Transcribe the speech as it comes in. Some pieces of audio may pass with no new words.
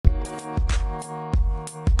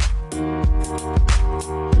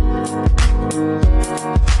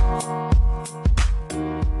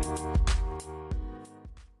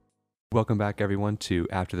welcome back, everyone, to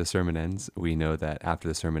After the Sermon Ends. We know that after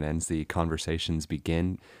the sermon ends, the conversations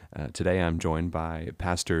begin. Today, I'm joined by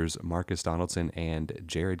pastors Marcus Donaldson and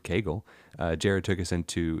Jared Cagle. Jared took us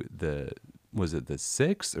into was it the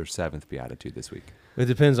 6th or 7th Beatitude this week? It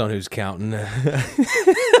depends on who's counting.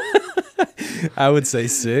 I would say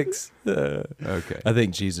 6. Okay. I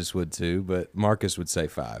think Jesus would too, but Marcus would say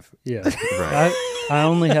 5. Yeah. Right. I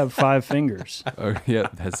only have 5 fingers. Oh, yeah,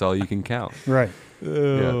 that's all you can count. Right.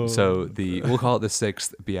 Yeah. So we'll call it the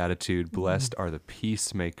 6th Beatitude. Blessed are the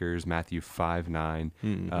peacemakers, Matthew 5:9.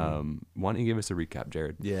 Why don't you give us a recap,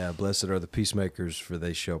 Jared? Yeah, blessed are the peacemakers, for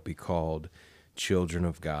they shall be called children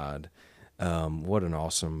of God. What an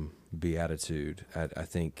awesome beatitude. I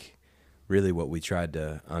think really what we tried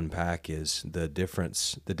to unpack is the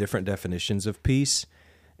different definitions of peace,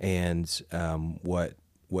 and what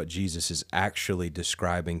Jesus is actually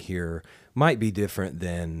describing here might be different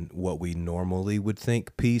than what we normally would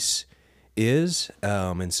think peace is.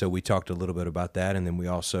 And so we talked a little bit about that, and then we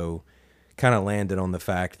also kind of landed on the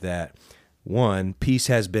fact that, one, peace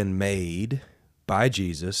has been made by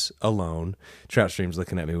Jesus alone. Troutstream's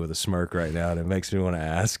looking at me with a smirk right now, and it makes me want to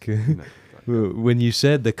ask. When you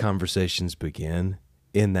said the conversations begin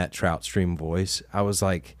in that Troutstream voice, I was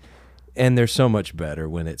like, and they're so much better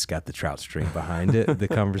when it's got the Troutstream behind it, the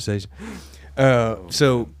conversation.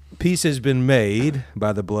 So peace has been made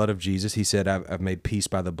by the blood of Jesus. He said, I've made peace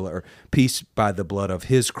by the blood, or peace by the blood of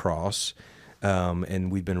his cross.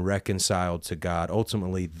 And we've been reconciled to God.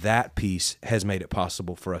 Ultimately, that peace has made it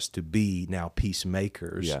possible for us to be now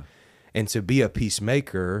peacemakers. Yeah. And to be a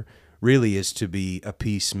peacemaker really is to be a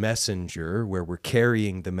peace messenger, where we're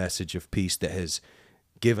carrying the message of peace that has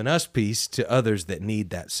given us peace to others that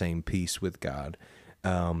need that same peace with God.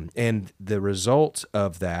 And the result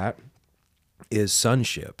of that is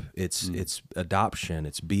sonship. It's adoption.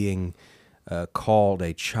 It's being called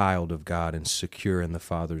a child of God and secure in the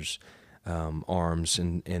Father's arms.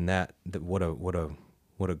 And that what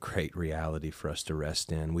a great reality for us to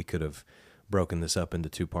rest in. We could have broken this up into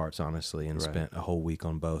 2 parts, honestly, and spent a whole week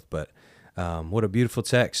on both. But what a beautiful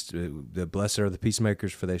text. The blessed are the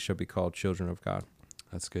peacemakers, for they shall be called children of God.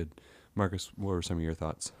 That's good. Marcus, what were some of your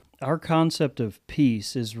thoughts? Our concept of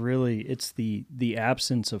peace is really, it's the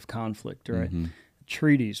absence of conflict, right? Mm-hmm.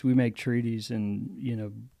 Treaties, we make treaties,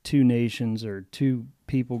 and 2 nations or 2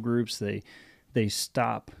 people groups, they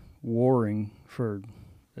stop warring for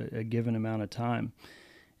a given amount of time.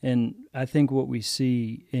 And I think what we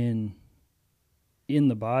see in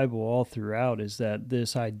the Bible all throughout is that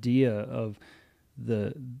this idea of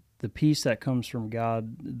the peace that comes from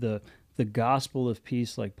God, the gospel of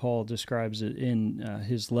peace, like Paul describes it in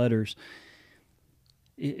his letters,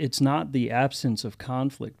 it's not the absence of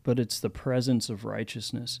conflict, but it's the presence of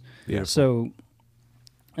righteousness. Beautiful. So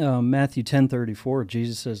Matthew 10:34,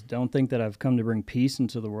 Jesus says, "Don't think that I've come to bring peace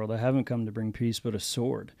into the world. I haven't come to bring peace, but a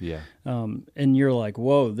sword." Yeah. And you're like,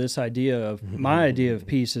 whoa, my idea of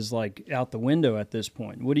peace is like out the window at this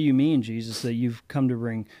point. What do you mean, Jesus, that you've come to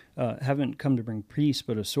bring, haven't come to bring peace,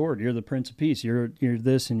 but a sword? You're the Prince of Peace. You're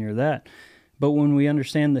this and you're that. But when we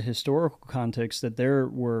understand the historical context, that there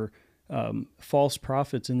were false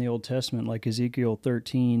prophets in the Old Testament, like Ezekiel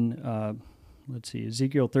 13,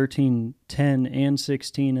 Ezekiel 13:10 and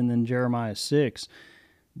 16, and then Jeremiah 6,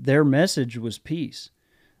 their message was peace.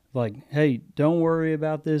 Like, hey, don't worry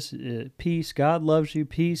about this. Peace. God loves you.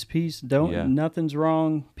 Peace. Nothing's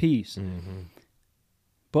wrong. Peace. Mm-hmm.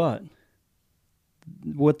 But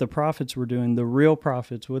what the prophets were doing, the real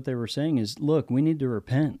prophets, what they were saying is, look, we need to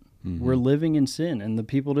repent. Mm-hmm. We're living in sin, and the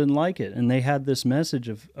people didn't like it, and they had this message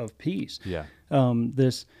of peace. Yeah.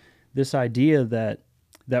 This idea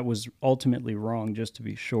that was ultimately wrong, just to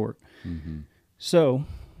be short. Mm-hmm. So,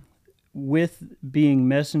 with being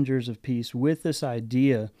messengers of peace, with this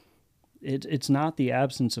idea, it's not the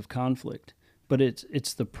absence of conflict, but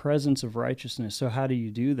it's the presence of righteousness. So how do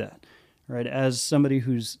you do that, right? As somebody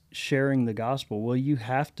who's sharing the gospel, well, you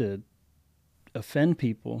have to offend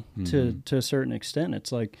people to a certain extent.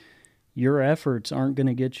 It's like your efforts aren't going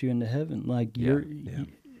to get you into heaven. Like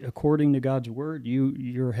according to God's word,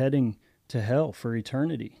 you're heading to hell for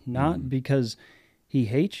eternity, not because he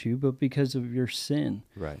hates you, but because of your sin.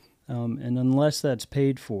 Right. And unless that's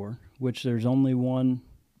paid for, which there's only one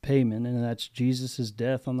payment, and that's Jesus'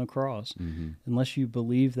 death on the cross, unless you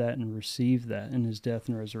believe that and receive that in his death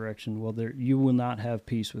and resurrection, well, you will not have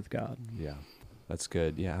peace with God. Yeah, that's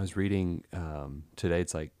good. Yeah, I was reading today,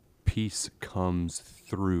 it's like peace comes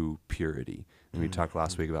through purity. And we talked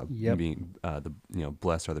last week about being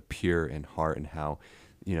blessed are the pure in heart, and how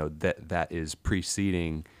that is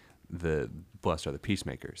preceding the blessed are the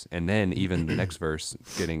peacemakers. And then even the next verse,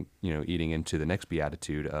 eating into the next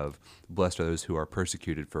beatitude of blessed are those who are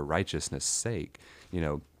persecuted for righteousness' sake.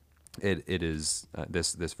 It is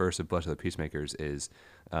this verse of blessed are the peacemakers is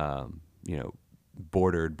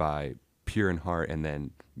bordered by pure in heart and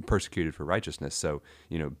then persecuted for righteousness. So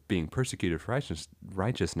being persecuted for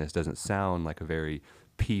righteousness doesn't sound like a very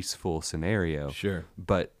peaceful scenario. Sure,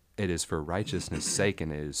 but it is for righteousness' sake,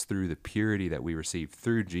 and it is through the purity that we receive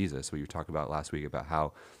through Jesus. We talked about last week about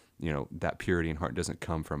how that purity in heart doesn't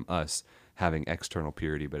come from us having external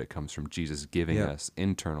purity, but it comes from Jesus giving us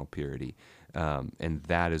internal purity. And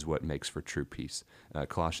that is what makes for true peace.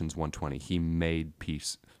 Colossians 1:20, he made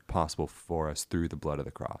peace possible for us through the blood of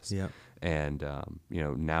the cross. Yeah. And,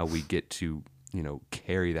 now we get to,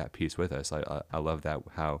 carry that peace with us. I love that,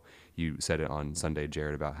 how you said it on Sunday,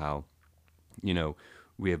 Jared, about how,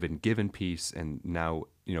 we have been given peace, and now,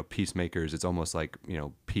 peacemakers, it's almost like,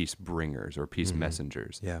 peace bringers or peace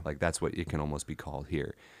messengers. Yeah. Like that's what it can almost be called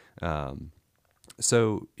here.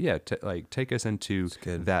 So yeah, take us into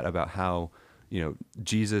that about how,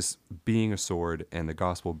 Jesus being a sword and the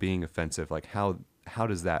gospel being offensive, like how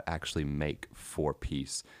does that actually make for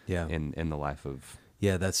peace in the life of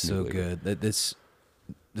that's so good. That this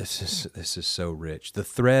is so rich. The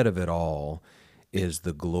thread of it all is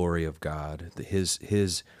the glory of God,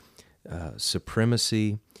 his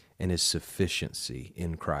supremacy and his sufficiency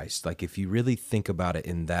in Christ. Like if you really think about it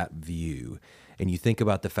in that view, and you think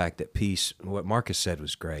about the fact that peace, what Marcus said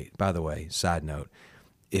was great. By the way, side note,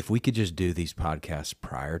 if we could just do these podcasts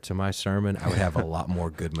prior to my sermon, I would have a lot more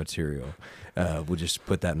good material. We'll just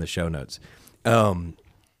put that in the show notes.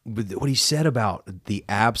 But what he said about the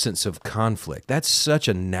absence of conflict, that's such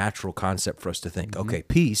a natural concept for us to think, okay,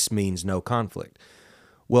 peace means no conflict.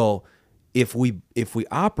 Well, if we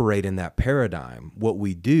operate in that paradigm, what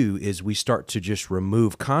we do is we start to just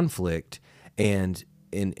remove conflict and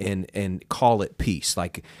call it peace.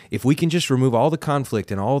 Like if we can just remove all the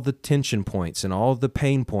conflict and all the tension points and all the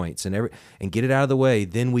pain points and get it out of the way,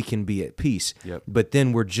 then we can be at peace. Yep. But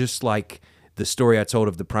then we're just like the story I told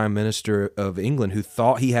of the Prime Minister of England who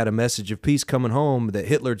thought he had a message of peace coming home, that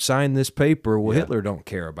Hitler had signed this paper. Well, Hitler don't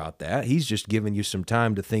care about that. He's just giving you some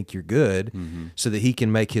time to think you're good so that he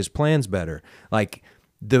can make his plans better. Like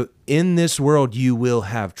in this world, you will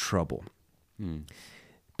have trouble.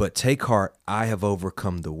 But take heart, I have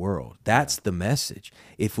overcome the world. That's the message.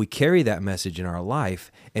 If we carry that message in our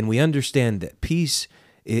life and we understand that peace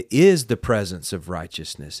is the presence of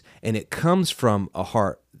righteousness and it comes from a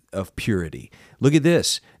heart of purity. Look at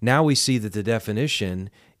this. Now we see that the definition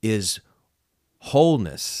is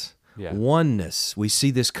wholeness, oneness. We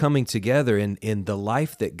see this coming together in the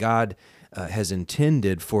life that God has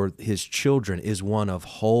intended for his children is one of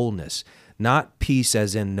wholeness. Not peace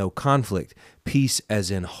as in no conflict, peace as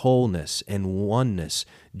in wholeness and oneness,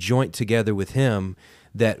 joint together with him,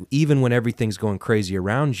 that even when everything's going crazy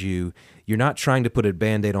around you, you're not trying to put a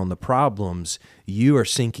Band-Aid on the problems. You are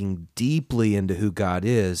sinking deeply into who God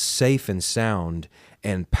is, safe and sound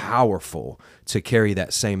and powerful to carry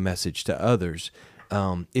that same message to others.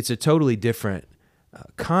 It's a totally different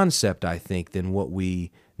concept, I think, than what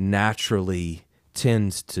we naturally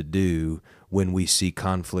tend to do when we see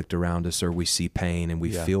conflict around us or we see pain and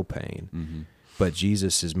we feel pain. But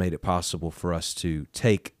Jesus has made it possible for us to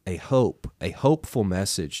take a hopeful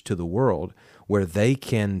message to the world where they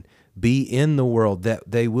can be in the world that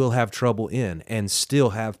they will have trouble in and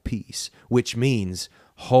still have peace, which means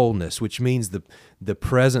wholeness, which means the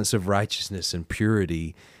presence of righteousness and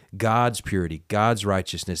purity, God's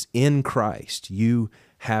righteousness in Christ. You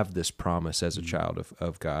have this promise as a child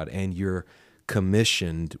of God, and you're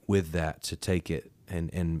commissioned with that to take it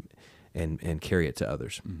and carry it to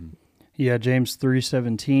others. Yeah, James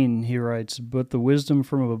 3:17, he writes, "But the wisdom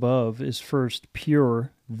from above is first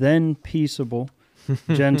pure, then peaceable,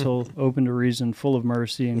 gentle, open to reason, full of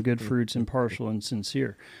mercy and good fruits, impartial and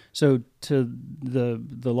sincere." So to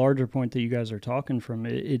the larger point that you guys are talking from,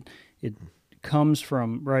 it comes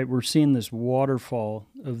from, right, we're seeing this waterfall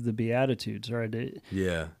of the Beatitudes, right?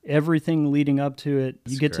 Everything leading up to it,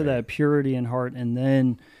 you get to that purity in heart, and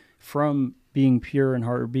then from being pure in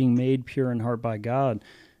heart, or being made pure in heart by God,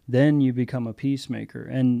 then you become a peacemaker.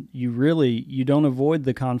 And you don't avoid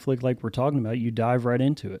the conflict like we're talking about. You dive right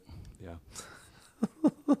into it. Yeah.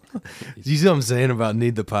 You see what I'm saying about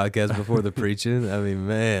need the podcast before the preaching? I mean,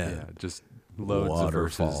 man. Yeah, just loads of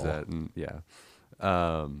verses that, and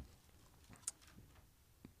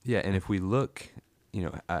if we look,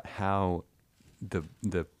 at how the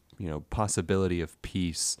possibility of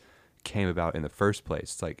peace came about in the first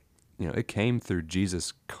place, it's like, it came through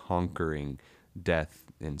Jesus conquering death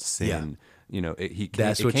and sin,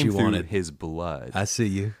 That's it what came you through wanted. his blood. I see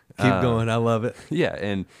you. Keep going. I love it. Yeah,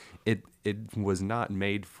 and it was not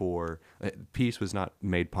made for peace was not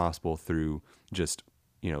made possible through just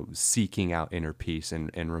seeking out inner peace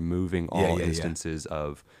and removing all instances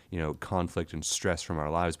of conflict and stress from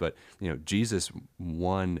our lives, but Jesus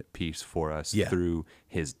won peace for us through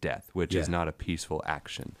his death, which is not a peaceful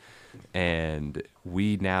action, and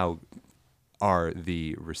we now are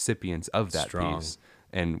the recipients of that peace,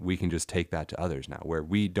 and we can just take that to others now, where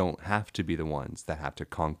we don't have to be the ones that have to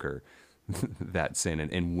conquer that sin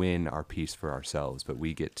and win our peace for ourselves, but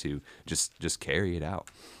we get to just carry it out.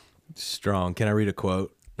 Strong. Can I read a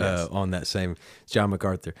quote? Yes. On that same, John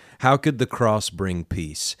MacArthur. How could the cross bring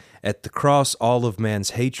peace? At the cross, all of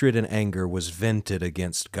man's hatred and anger was vented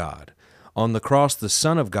against God. On the cross, the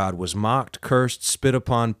Son of God was mocked, cursed, spit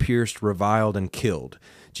upon, pierced, reviled, and killed.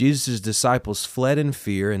 Jesus' disciples fled in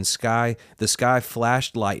fear, and the sky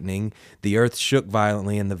flashed lightning, the earth shook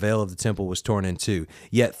violently, and the veil of the temple was torn in two.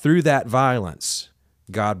 Yet through that violence,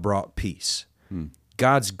 God brought peace.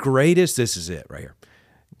 God's greatest, this is it right here,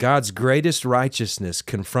 God's greatest righteousness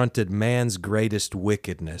confronted man's greatest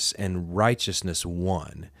wickedness, and righteousness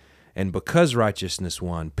won. And because righteousness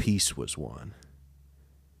won, peace was won.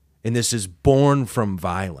 And this is born from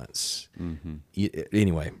violence.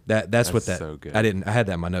 Anyway, that's what that. So good. I had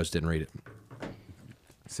that in my notes, didn't read it.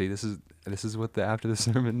 See, this is what the after the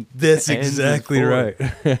sermon. That's ends exactly for, right.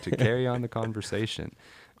 to carry on the conversation.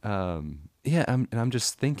 I'm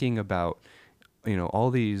just thinking about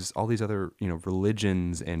all these other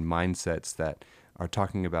religions and mindsets that are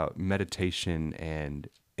talking about meditation and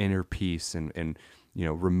inner peace and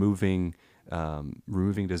removing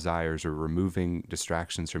desires or removing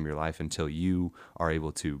distractions from your life until you are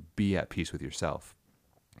able to be at peace with yourself.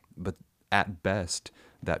 But at best,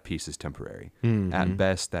 that peace is temporary. At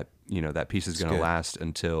best, that that peace is going to last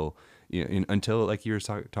until until, like you were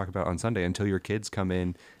talking about on Sunday, until your kids come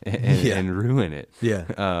in and ruin it. Yeah.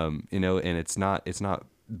 And it's not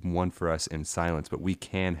one for us in silence, but we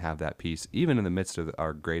can have that peace even in the midst of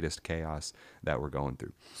our greatest chaos that we're going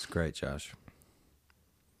through. It's great, Josh.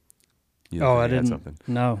 I didn't. Something?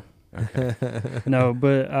 No. Okay. No,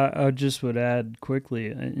 but I just would add quickly,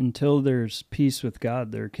 until there's peace with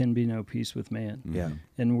God, there can be no peace with man. Yeah.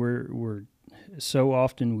 And we're so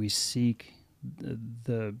often we seek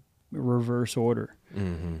the reverse order.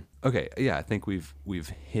 Okay, yeah, I think we've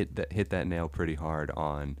hit that nail pretty hard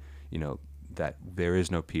on, that there is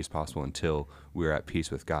no peace possible until we're at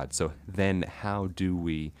peace with God. So then how do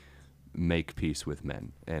we make peace with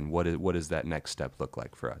men? And what does that next step look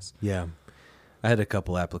like for us? Yeah. I had a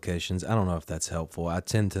couple applications. I don't know if that's helpful. I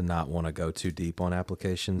tend to not want to go too deep on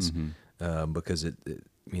applications because it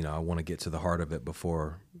I want to get to the heart of it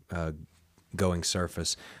before going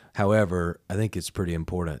surface. However, I think it's pretty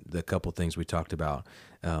important. The couple things we talked about,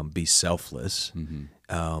 be selfless.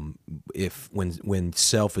 When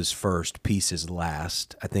self is first, peace is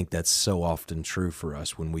last. I think that's so often true for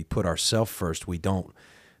us. When we put ourself first, we don't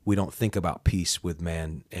think about peace with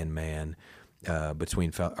man and man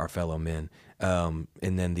between our fellow men. And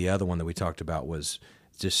then the other one that we talked about was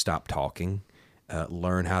just stop talking.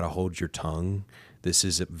 Learn how to hold your tongue. This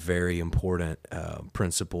is a very important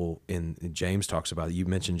principle James talks about. You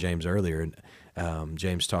mentioned James earlier, and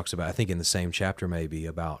James talks about, I think in the same chapter maybe,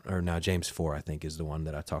 James 4, I think, is the one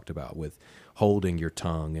that I talked about, with holding your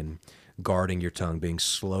tongue and guarding your tongue, being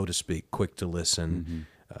slow to speak, quick to listen,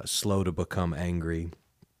 slow to become angry.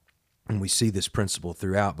 And we see this principle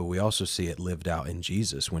throughout, but we also see it lived out in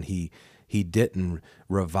Jesus when he didn't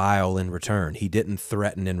revile in return. He didn't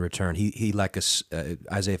threaten in return. He like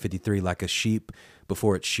Isaiah 53, like a sheep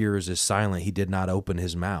before its shearers is silent, he did not open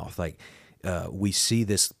his mouth. Like we see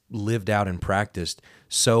this lived out and practiced.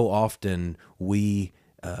 So often we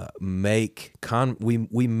make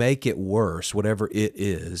it worse, whatever it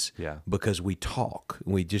is, because we talk.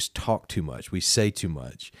 We just talk too much. We say too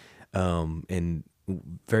much, and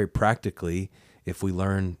very practically, if we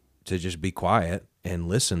learn to just be quiet and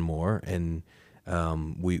listen more, and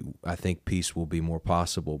I think peace will be more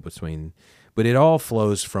possible between. But it all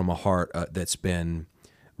flows from a heart that's been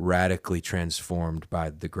radically transformed by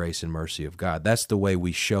the grace and mercy of God. That's the way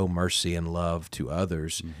we show mercy and love to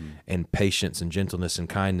others, and patience and gentleness and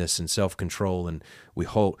kindness and self-control. And we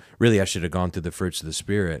hold. Really, I should have gone through the fruits of the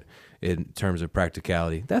Spirit in terms of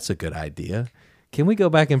practicality. That's a good idea. Can we go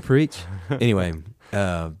back and preach? Anyway,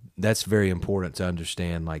 that's very important to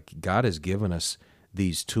understand. Like, God has given us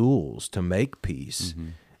these tools to make peace,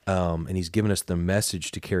 and He's given us the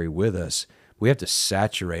message to carry with us. We have to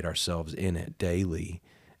saturate ourselves in it daily,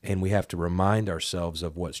 and we have to remind ourselves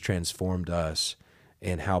of what's transformed us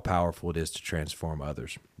and how powerful it is to transform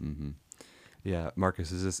others. Yeah,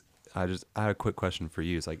 Marcus, I had a quick question for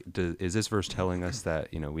you. It's like, is this verse telling us that,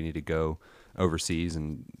 we need to go overseas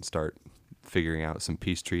and start figuring out some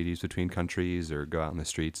peace treaties between countries, or go out in the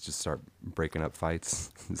streets, just start breaking up fights?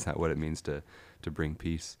 Is that what it means to bring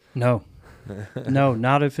peace? No. No,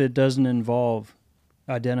 not if it doesn't involve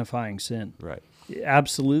identifying sin. Right.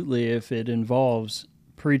 Absolutely, if it involves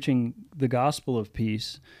preaching the gospel of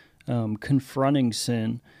peace, confronting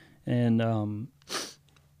sin, and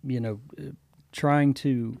trying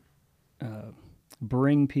to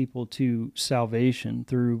bring people to salvation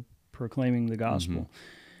through proclaiming the gospel.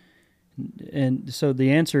 And so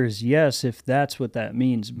the answer is yes if that's what that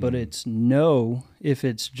means, but it's no if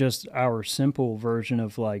it's just our simple version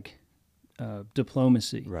of like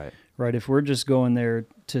diplomacy. Right. If we're just going there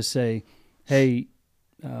to say, hey,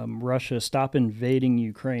 Russia, stop invading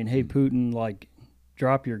Ukraine. Hey, Putin, like,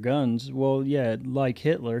 drop your guns. Well, yeah, like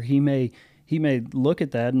Hitler, he may look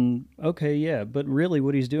at that and, okay, yeah, but really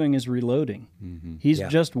what he's doing is reloading. He's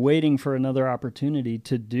just waiting for another opportunity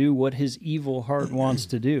to do what his evil heart wants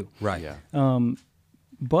to do. Right. Yeah.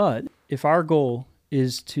 But if our goal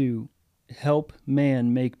is to help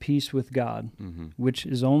man make peace with God, which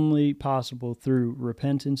is only possible through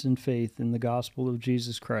repentance and faith in the gospel of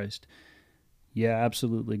Jesus Christ, yeah,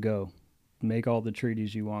 absolutely go. Make all the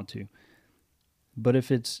treaties you want to. But if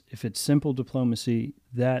it's simple diplomacy,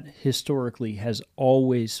 that historically has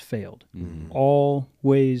always failed.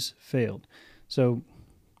 Always failed. So,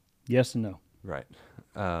 yes and no. Right.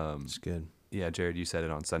 It's good. Yeah, Jared, you said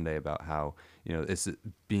it on Sunday about how, it's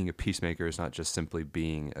being a peacemaker is not just simply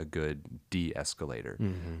being a good de-escalator.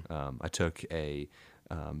 I took a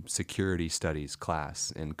security studies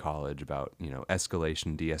class in college about,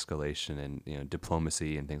 escalation, de-escalation, and,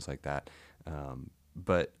 diplomacy and things like that.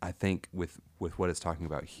 But I think with what it's talking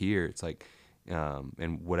about here, it's like,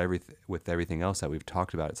 and with everything else that we've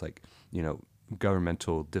talked about, it's like,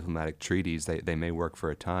 governmental diplomatic treaties, they may work for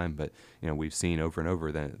a time, but we've seen over and over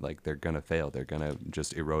that like they're gonna fail, they're gonna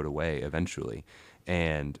just erode away eventually.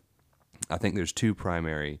 And I think there's two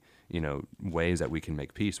primary ways that we can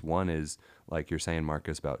make peace. One is, like you're saying,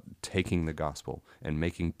 Marcus, about taking the gospel and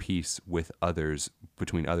making peace with others,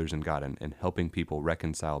 between others and God, and helping people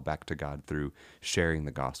reconcile back to God through sharing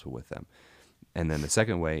the gospel with them. And then the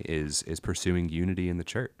second way is pursuing unity in the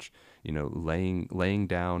church, laying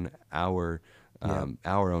down our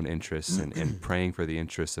own interests and praying for the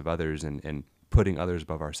interests of others, and putting others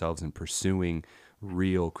above ourselves, and pursuing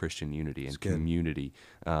real Christian unity and community.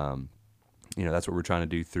 That's what we're trying to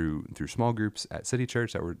do through small groups at City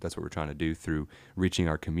Church. That's what we're trying to do through reaching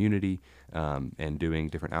our community, and doing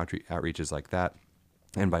different outreaches like that.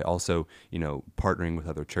 And by also, partnering with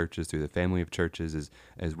other churches through the family of churches,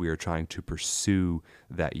 as we are trying to pursue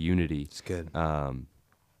that unity. It's good.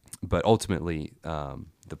 But ultimately,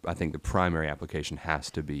 I think the primary application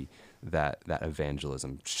has to be that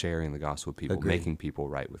evangelism, sharing the gospel with people, Agreed. Making people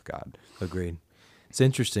right with God. Agreed. It's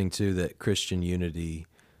interesting too that Christian unity,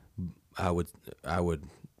 I would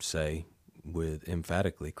say with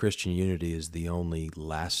emphatically, Christian unity is the only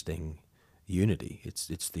lasting unity.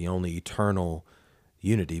 It's the only eternal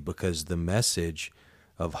unity, because the message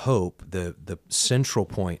of hope, the central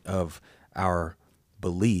point of our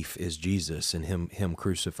belief is Jesus and him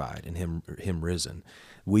crucified and him risen.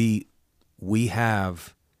 We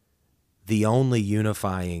have the only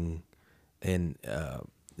unifying and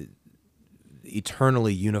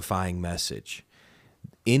eternally unifying message.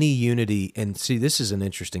 Any unity, and see, this is an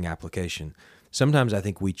interesting application. Sometimes I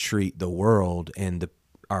think we treat the world and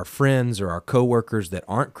our friends or our coworkers that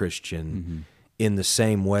aren't Christian in the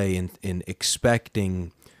same way, in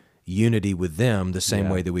expecting unity with them the same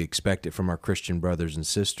way that we expect it from our Christian brothers and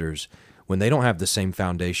sisters, when they don't have the same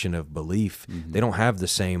foundation of belief. They don't have the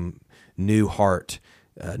same new heart,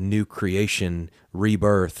 new creation,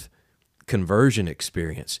 rebirth, conversion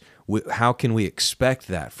experience. How can we expect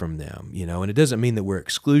that from them? And it doesn't mean that we're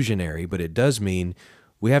exclusionary, but it does mean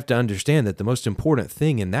we have to understand that the most important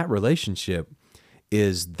thing in that relationship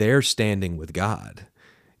is their standing with God.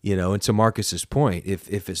 And to Marcus's point, if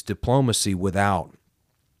it's diplomacy without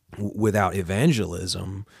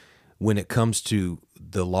evangelism, when it comes to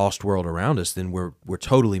the lost world around us, then we're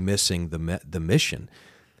totally missing the mission.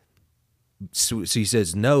 So he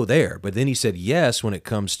says no there, but then he said yes when it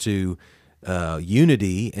comes to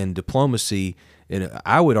unity and diplomacy. And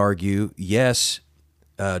I would argue yes,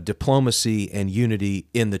 diplomacy and unity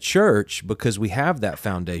in the church, because we have that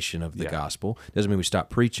foundation of the gospel. Doesn't mean we stop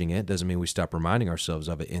preaching it. Doesn't mean we stop reminding ourselves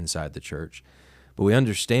of it inside the church. But we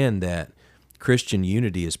understand that Christian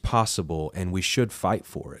unity is possible, and we should fight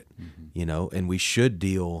for it, and we should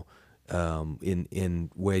deal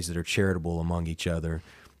in ways that are charitable among each other,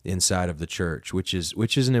 inside of the church, which is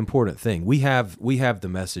an important thing. We have the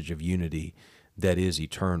message of unity that is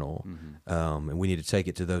eternal, and we need to take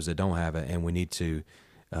it to those that don't have it, and we need to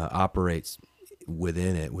operate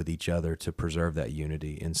within it with each other to preserve that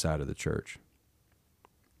unity inside of the church.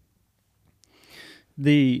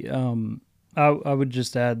 I would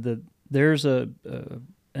just add that there's an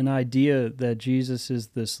idea that Jesus is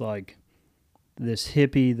this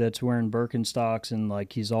hippie that's wearing Birkenstocks and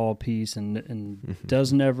like he's all peace and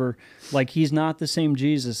doesn't ever, like, he's not the same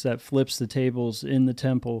Jesus that flips the tables in the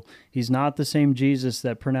temple. He's not the same Jesus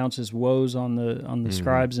that pronounces woes on the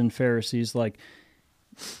scribes and Pharisees. Like,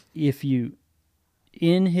 if you,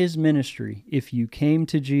 in his ministry, if you came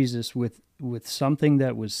to Jesus with something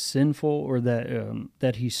that was sinful or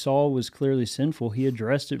that he saw was clearly sinful, he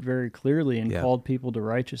addressed it very clearly and called people to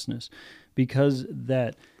righteousness, because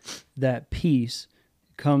that peace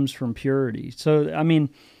comes from purity. So, I mean,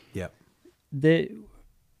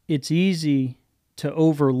 it's easy to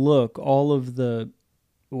overlook all of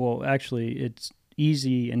it's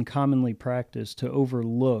easy and commonly practiced to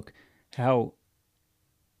overlook how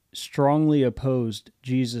strongly opposed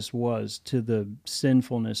Jesus was to the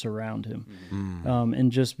sinfulness around him,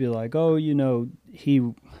 and just be like, oh, he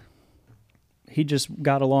just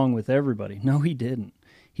got along with everybody. No, he didn't.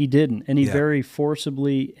 He didn't, and he very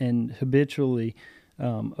forcibly and habitually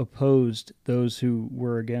opposed those who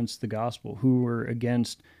were against the gospel, who were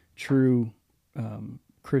against true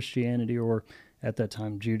Christianity, or at that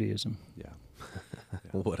time Judaism. Yeah.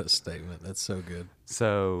 What a statement. That's so good.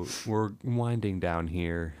 So we're winding down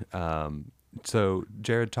here. So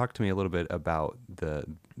Jared, talk to me a little bit about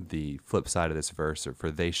the flip side of this verse, or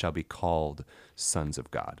for they shall be called sons of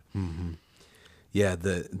God. Mm-hmm. Yeah,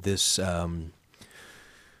 this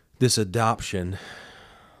adoption,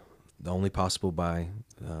 only possible by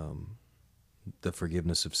the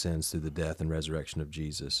forgiveness of sins through the death and resurrection of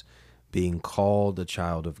Jesus, being called a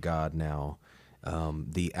child of God now.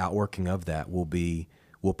 The outworking of that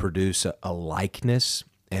will produce a likeness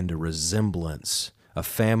and a resemblance, a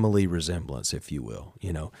family resemblance, if you will.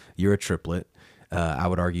 You're a triplet. I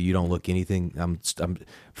would argue you don't look anything.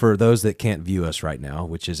 For those that can't view us right now,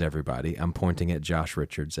 which is everybody, I'm pointing at Josh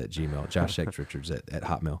Richards at Gmail, Josh X Richards at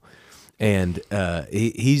Hotmail, and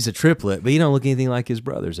he's a triplet, but he don't look anything like his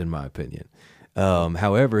brothers, in my opinion.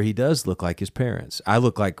 However, he does look like his parents. I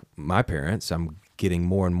look like my parents. I'm getting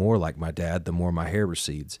more and more like my dad the more my hair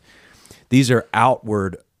recedes. These are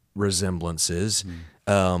outward resemblances,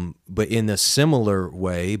 but in a similar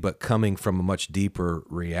way, but coming from a much deeper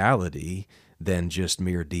reality than just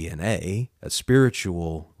mere DNA, a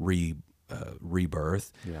spiritual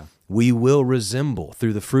rebirth. Yeah. We will resemble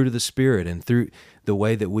through the fruit of the Spirit and through the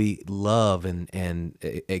way that we love and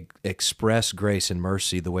express grace and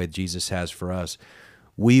mercy the way Jesus has for us.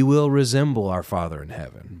 We will resemble our Father in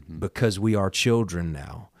heaven because we are children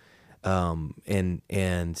now.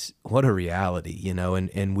 And what a reality, and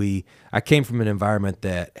I came from an environment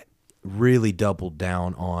that really doubled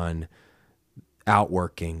down on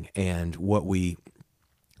outworking and what we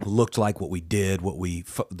looked like, what we did,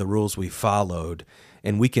 the rules we followed,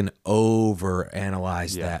 and we can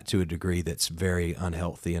overanalyze that to a degree that's very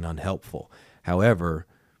unhealthy and unhelpful. However,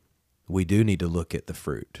 we do need to look at the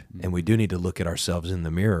fruit, and we do need to look at ourselves in the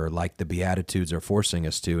mirror like the Beatitudes are forcing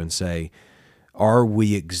us to, and say, are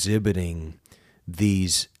we exhibiting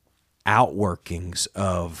these outworkings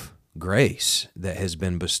of grace that has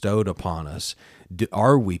been bestowed upon us?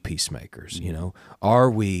 Are we peacemakers? Are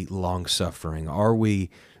we long-suffering? Are we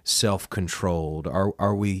self-controlled?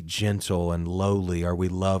 Are we gentle and lowly? Are we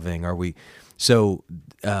loving? So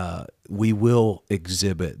we will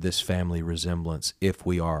exhibit this family resemblance if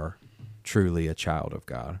we are truly a child of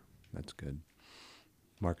God. That's good.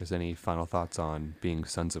 Marcus, any final thoughts on being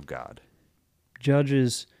sons of God?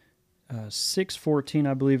 Judges 6:14,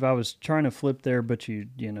 I believe. I was trying to flip there, but you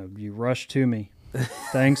rushed to me.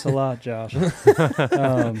 Thanks a lot, Josh.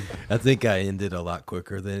 I think I ended a lot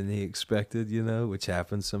quicker than he expected, which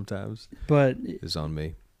happens sometimes. But it's on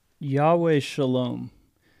me. Yahweh Shalom.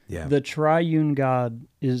 Yeah. The triune God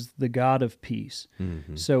is the God of peace.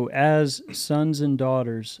 Mm-hmm. So as sons and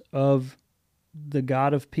daughters of the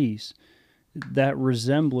God of peace, that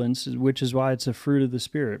resemblance, which is why it's a fruit of the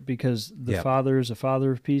Spirit, because the Father is a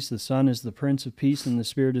Father of peace, the Son is the Prince of peace, and the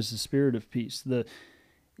Spirit is the Spirit of peace.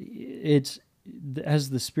 As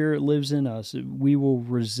the Spirit lives in us, we will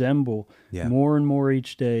resemble more and more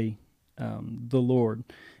each day the Lord.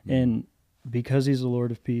 Mm-hmm. And because He's the Lord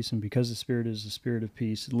of peace, and because the Spirit is the Spirit of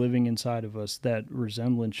peace living inside of us, that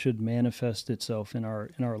resemblance should manifest itself in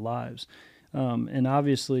our lives. And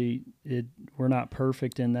obviously, we're not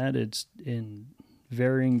perfect in that. It's in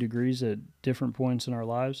varying degrees at different points in our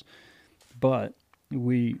lives, but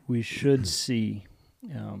we should see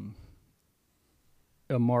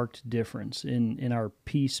a marked difference in our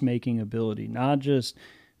peacemaking ability, not just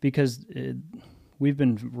because we've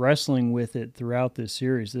been wrestling with it throughout this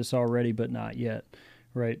series, this already but not yet,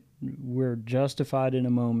 right? We're justified in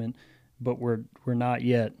a moment, but we're not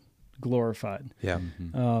yet glorified. Yeah.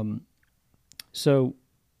 So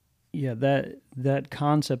yeah, that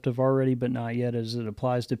concept of already but not yet as it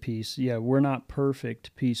applies to peace, yeah, we're not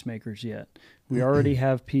perfect peacemakers yet. We already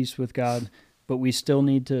have peace with God, but we still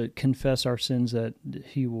need to confess our sins that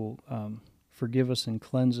he will forgive us and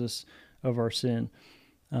cleanse us of our sin.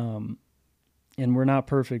 And we're not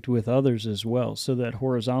perfect with others as well, so that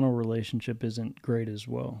horizontal relationship isn't great as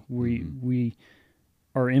well. We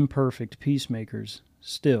are imperfect peacemakers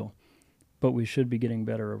still, but we should be getting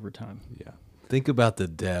better over time. Yeah. Think about the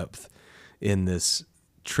depth in this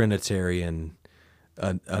Trinitarian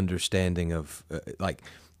understanding of like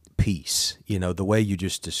peace, the way you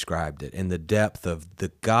just described it, and the depth of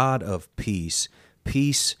the God of peace,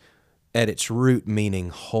 peace at its root meaning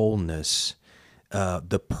wholeness,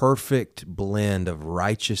 the perfect blend of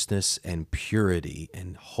righteousness and purity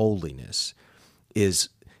and holiness is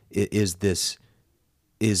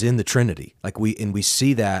in the Trinity. Like we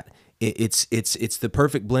see that it's the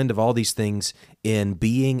perfect blend of all these things in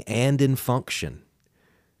being and in function.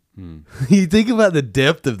 You think about the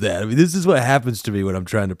depth of that. I mean, this is what happens to me when I'm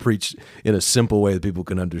trying to preach in a simple way that people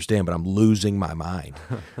can understand, but I'm losing my mind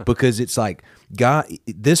because it's like God,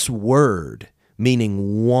 this word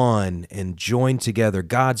meaning one and joined together,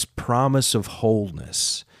 God's promise of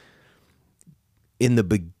wholeness. In the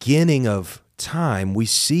beginning of time, we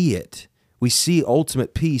see it. We see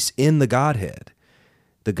ultimate peace in the Godhead.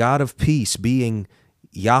 The God of peace being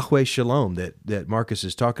Yahweh Shalom that Marcus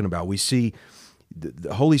is talking about. We see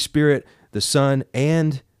the Holy Spirit, the Son,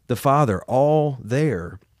 and the Father all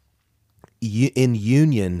there in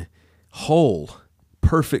union, whole,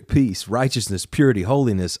 perfect peace, righteousness, purity,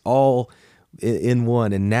 holiness, all in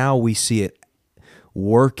one. And now we see it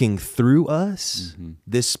working through us,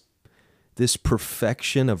 this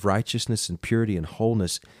perfection of righteousness and purity and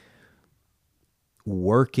wholeness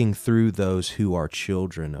working through those who are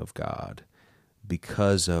children of God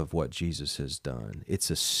because of what Jesus has done.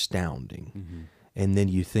 It's astounding. And then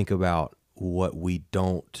you think about what we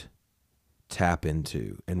don't tap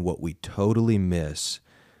into and what we totally miss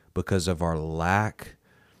because of our lack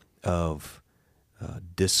of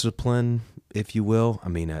discipline, if you will. I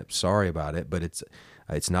mean, I'm sorry about it, but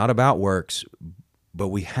it's not about works,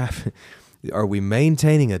 but are we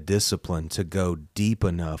maintaining a discipline to go deep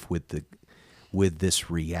enough with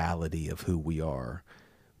this reality of who we are?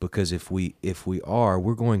 Because if we are,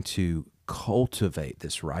 we're going to cultivate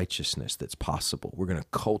this righteousness that's possible. We're going to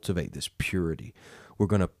cultivate this purity. We're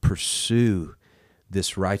going to pursue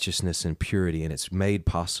this righteousness and purity, and it's made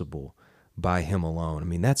possible by Him alone. I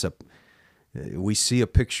mean, we see a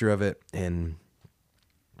picture of it, and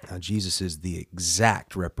Jesus is the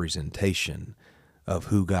exact representation of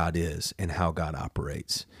who God is and how God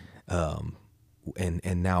operates.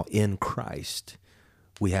 And now in Christ,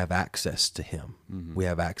 we have access to Him. We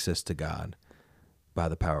have access to God by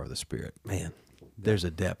the power of the Spirit. Man, there's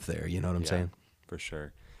a depth there. You know what I'm saying? For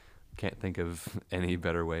sure. Can't think of any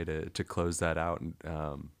better way to close that out.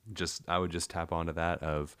 I would just tap onto that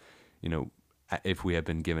of, if we have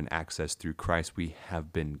been given access through Christ, we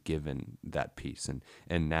have been given that peace.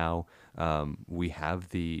 And now we have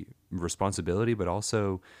the responsibility, but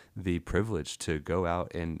also the privilege to go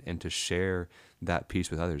out and to share that peace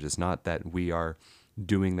with others. It's not that we are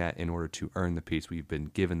doing that in order to earn the peace. We've been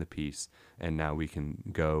given the peace, and now we can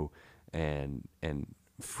go and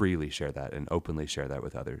freely share that and openly share that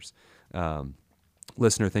with others.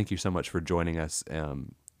 Listener, thank you so much for joining us.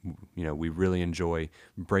 We really enjoy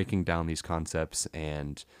breaking down these concepts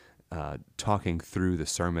and talking through the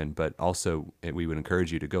sermon, but also we would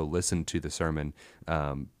encourage you to go listen to the sermon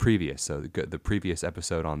previous. So the previous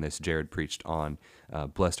episode on this, Jared preached on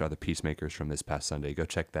Blessed Are the Peacemakers from this past Sunday. Go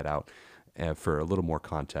check that out for a little more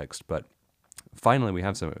context. But finally, we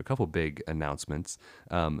have a couple big announcements.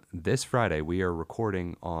 This Friday, we are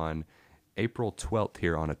recording on April 12th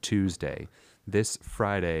here on a Tuesday. This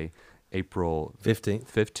Friday, April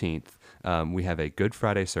 15th, we have a Good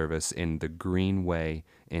Friday service in the Greenway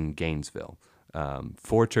in Gainesville.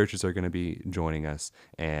 4 churches are going to be joining us,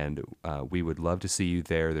 and we would love to see you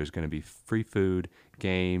there. There's going to be free food,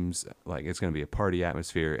 games, it's going to be a party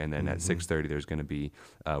atmosphere, and then at 6:30 there's going to be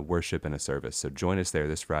worship and a service. So join us there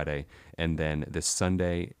this Friday, and then this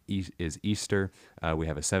Sunday is Easter. We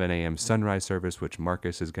have a 7 a.m. sunrise service, which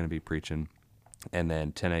Marcus is going to be preaching. And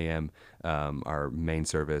then 10 a.m., our main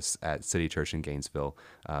service at City Church in Gainesville.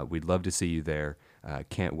 We'd love to see you there.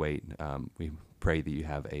 Can't wait. We pray that you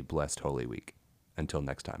have a blessed Holy Week. Until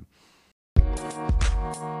next time.